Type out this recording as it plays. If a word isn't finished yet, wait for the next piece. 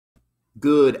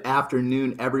Good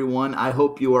afternoon, everyone. I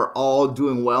hope you are all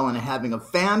doing well and having a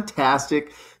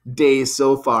fantastic day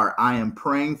so far. I am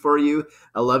praying for you.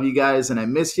 I love you guys and I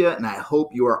miss you, and I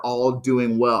hope you are all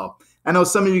doing well. I know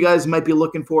some of you guys might be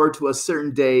looking forward to a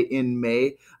certain day in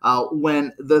May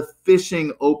when the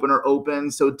fishing opener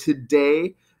opens. So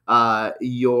today,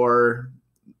 your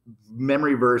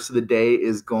memory verse of the day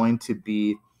is going to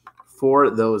be for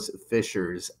those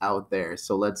fishers out there.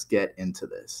 So let's get into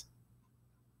this.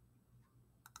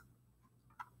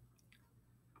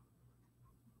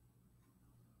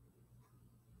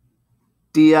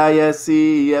 DISC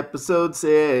episode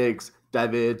 6,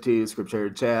 dive into scripture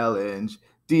challenge.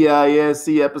 DISC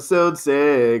episode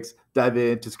 6, dive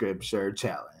into scripture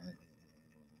challenge.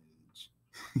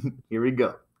 Here we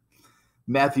go.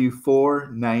 Matthew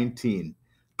 4:19.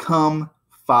 Come,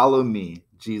 follow me,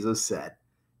 Jesus said,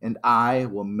 and I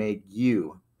will make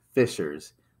you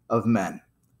fishers of men.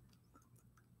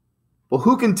 Well,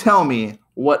 who can tell me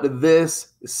what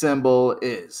this symbol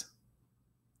is?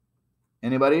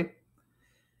 Anybody?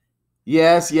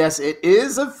 Yes, it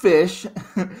is a fish,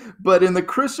 but in the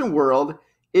Christian world,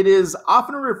 it is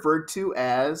often referred to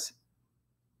as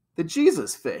the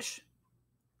Jesus fish.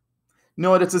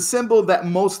 No, it's a symbol that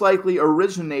most likely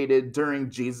originated during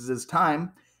Jesus'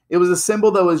 time. It was a symbol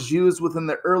that was used within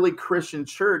the early Christian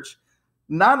church,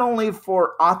 not only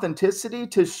for authenticity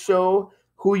to show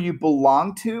who you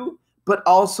belong to, but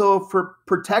also for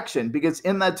protection, because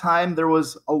in that time there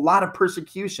was a lot of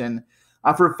persecution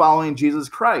for following Jesus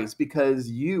Christ, because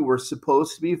you were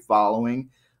supposed to be following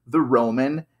the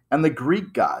Roman and the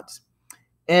Greek gods.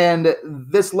 And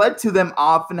this led to them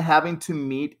often having to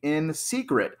meet in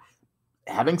secret,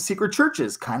 having secret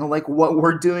churches, kind of like what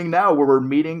we're doing now, where we're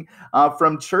meeting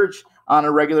from church on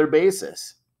a regular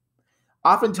basis.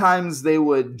 Oftentimes, they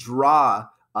would draw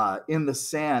in the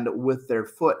sand with their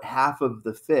foot half of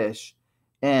the fish,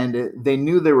 and they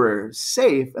knew they were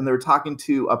safe, and they were talking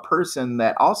to a person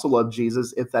that also loved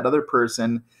Jesus if that other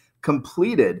person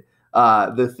completed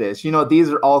the fish. You know, these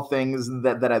are all things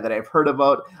that I've heard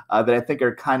about that I think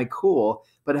are kind of cool,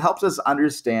 but it helps us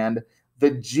understand the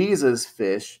Jesus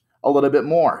fish a little bit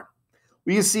more.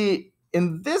 Well, you see,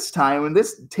 in this time, and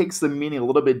this takes the meaning a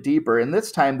little bit deeper, in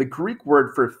this time, the Greek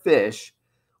word for fish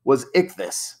was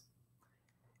ichthys.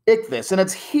 Ichthys. And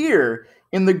it's here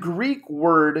in the Greek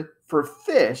word for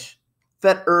fish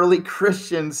that early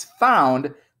Christians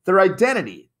found their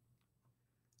identity.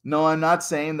 No, I'm not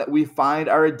saying that we find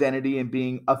our identity in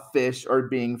being a fish or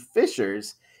being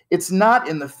fishers. It's not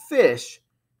in the fish,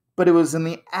 but it was in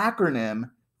the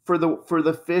acronym for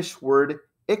the fish word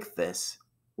ichthys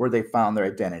where they found their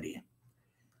identity.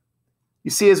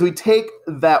 You see, as we take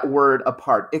that word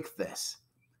apart, ichthys,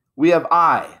 we have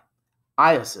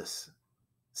Iosis,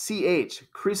 CH,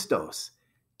 Christos,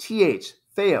 TH,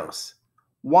 Theos,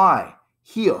 Y,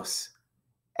 Hios,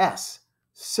 S,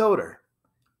 Soter.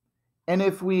 And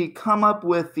if we come up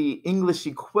with the English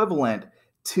equivalent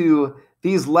to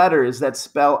these letters that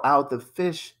spell out the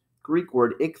fish Greek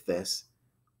word ichthys,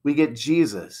 we get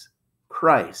Jesus,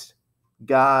 Christ,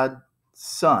 God,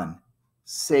 Son,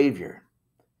 Savior.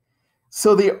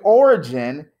 So the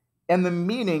origin and the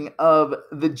meaning of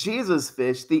the Jesus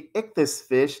fish, the ichthys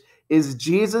fish, is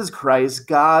Jesus Christ,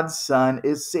 God's Son,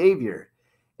 is Savior.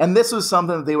 And this was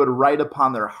something that they would write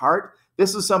upon their heart.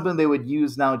 This was something they would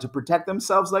use now to protect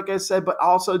themselves, like I said, but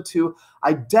also to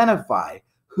identify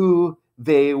who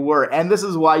they were. And this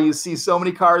is why you see so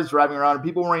many cars driving around and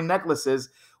people wearing necklaces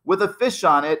with a fish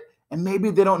on it, and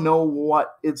maybe they don't know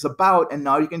what it's about, and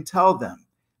now you can tell them.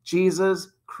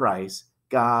 Jesus Christ,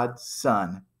 God's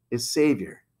Son, is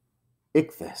Savior.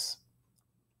 Ichthys.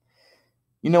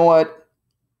 You know what?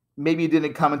 Maybe you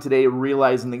didn't come in today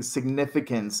realizing the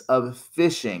significance of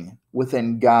fishing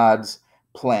within God's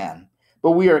plan.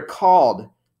 But we are called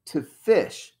to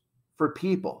fish for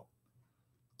people,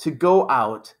 to go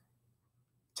out,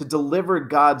 to deliver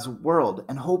God's world,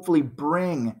 and hopefully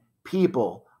bring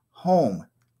people home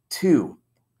to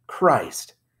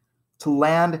Christ, to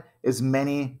land as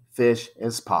many fish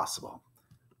as possible.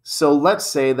 So let's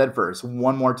say that verse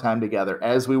one more time together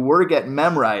as we work at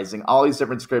memorizing all these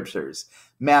different scriptures.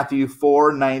 Matthew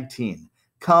 4:19.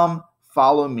 Come,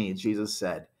 follow me, Jesus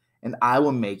said, and I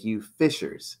will make you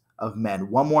fishers of men.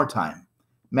 One more time.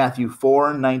 Matthew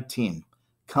 4:19.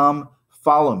 Come,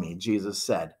 follow me, Jesus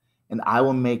said, and I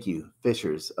will make you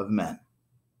fishers of men.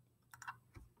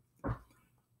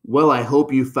 Well, I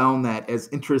hope you found that as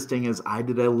interesting as I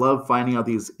did. I love finding out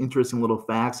these interesting little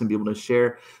facts and be able to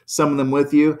share some of them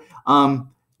with you.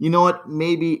 You know what?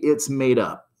 Maybe it's made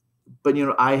up, But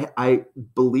I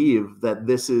believe that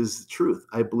this is truth.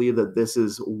 I believe that this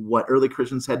is what early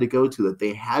Christians had to go to, that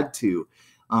they had to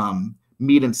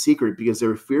meet in secret because they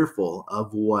were fearful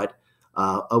of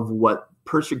what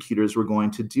persecutors were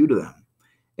going to do to them.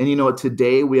 And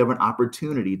today we have an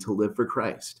opportunity to live for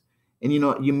Christ. And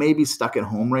you may be stuck at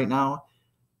home right now,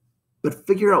 but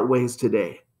figure out ways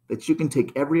today that you can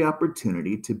take every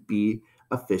opportunity to be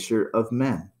a fisher of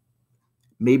men.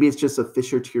 Maybe it's just a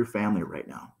fisher to your family right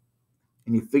now.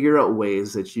 And you figure out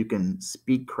ways that you can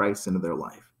speak Christ into their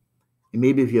life. And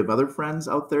maybe if you have other friends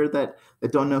out there that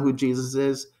don't know who Jesus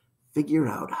is, figure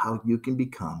out how you can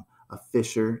become a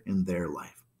fisher in their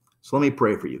life. So let me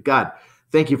pray for you. God,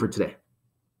 thank you for today.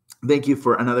 Thank you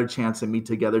for another chance to meet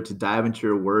together, to dive into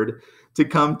your word, to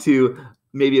come to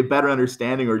maybe a better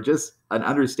understanding or just an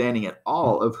understanding at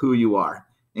all of who you are.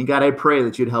 And God, I pray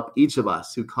that you'd help each of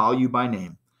us who call you by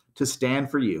name to stand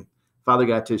for you, Father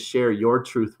God, to share your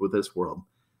truth with this world.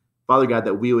 Father God,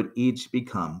 that we would each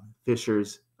become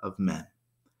fishers of men.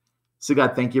 So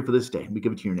God, thank you for this day. We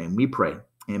give it to your name. We pray.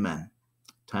 Amen.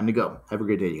 Time to go. Have a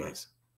great day, you guys.